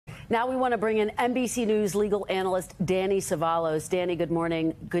Now we want to bring in NBC News legal analyst Danny Cevallos. Danny, good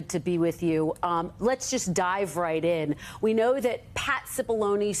morning. Good to be with you. Let's just dive right in. We know that Pat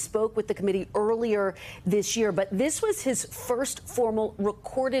Cipollone spoke with the committee earlier this year, but this was his first formal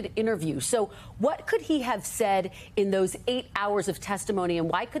recorded interview. So what could he have said in those 8 hours of testimony, and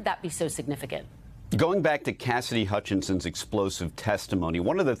why could that be so significant? Going back to Cassidy Hutchinson's explosive testimony,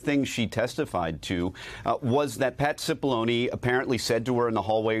 one of the things she testified to was that Pat Cipollone apparently said to her in the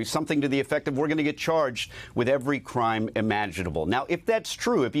hallway something to the effect of, "We're going to get charged with every crime imaginable." Now, if that's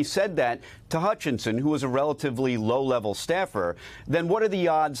true, if he said that to Hutchinson, who was a relatively low-level staffer, then what are the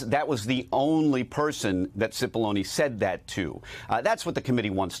odds that was the only person that Cipollone said that to? That's what the committee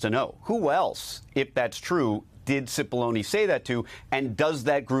wants to know. Who else, if that's true, did Cipollone say that to, and does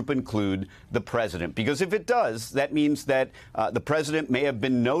that group include the president? Because if it does, that means that the president may have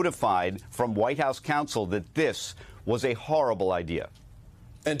been notified from White House counsel that this was a horrible idea.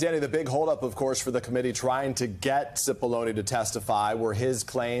 And Danny, the big holdup, of course, for the committee trying to get Cipollone to testify were his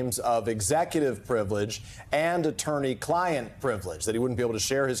claims of executive privilege and attorney-client privilege, that he wouldn't be able to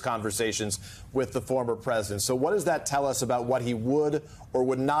share his conversations with the former president. So what does that tell us about what he would or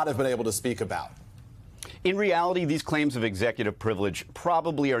would not have been able to speak about? In reality, these claims of executive privilege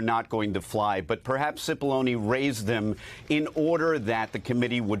probably are not going to fly, but perhaps Cipollone raised them in order that the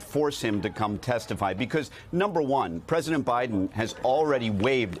committee would force him to come testify. Because, number one, President Biden has already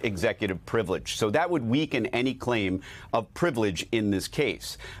waived executive privilege, so that would weaken any claim of privilege in this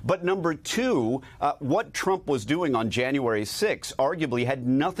case. But number two, what Trump was doing on January 6th arguably had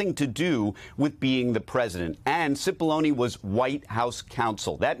nothing to do with being the president. And Cipollone was White House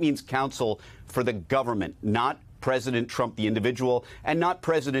counsel. That means counsel for the government, not President Trump, the individual, and not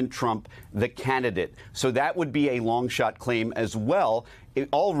President Trump, the candidate. So that would be a long shot claim as well.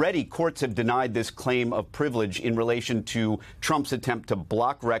 Already, courts have denied this claim of privilege in relation to Trump's attempt to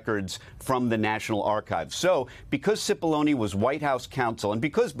block records from the National Archives. So because Cipollone was White House counsel, and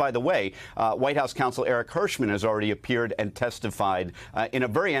because, by the way, White House counsel Eric Hirschman has already appeared and testified in a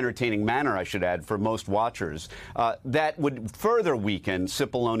very entertaining manner, I should add, for most watchers, that would further weaken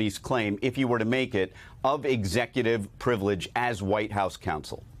Cipollone's claim, if he were to make it, of executive privilege as White House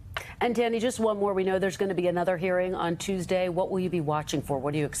counsel. And Danny, just one more. We know there's going to be another hearing on Tuesday. What will you be watching for?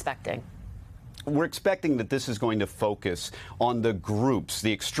 What are you expecting? We're expecting that this is going to focus on the groups,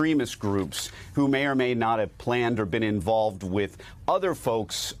 the extremist groups, who may or may not have planned or been involved with other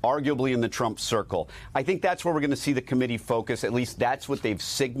folks, arguably in the Trump circle. I think that's where we're going to see the committee focus. At least that's what they've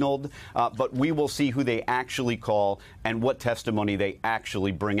signaled. But we will see who they actually call and what testimony they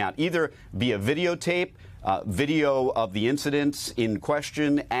actually bring out, either via videotape, video of the incidents in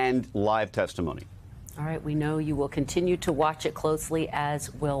question, and live testimony. All right. We know you will continue to watch it closely,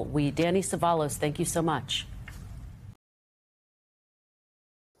 as will we. Danny Cevallos, thank you so much.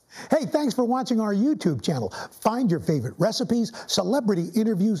 Hey, thanks for watching our YouTube channel. Find your favorite recipes, celebrity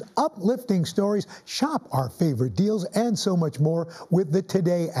interviews, uplifting stories, shop our favorite deals, and so much more with the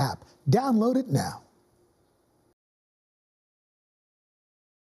Today app. Download it now.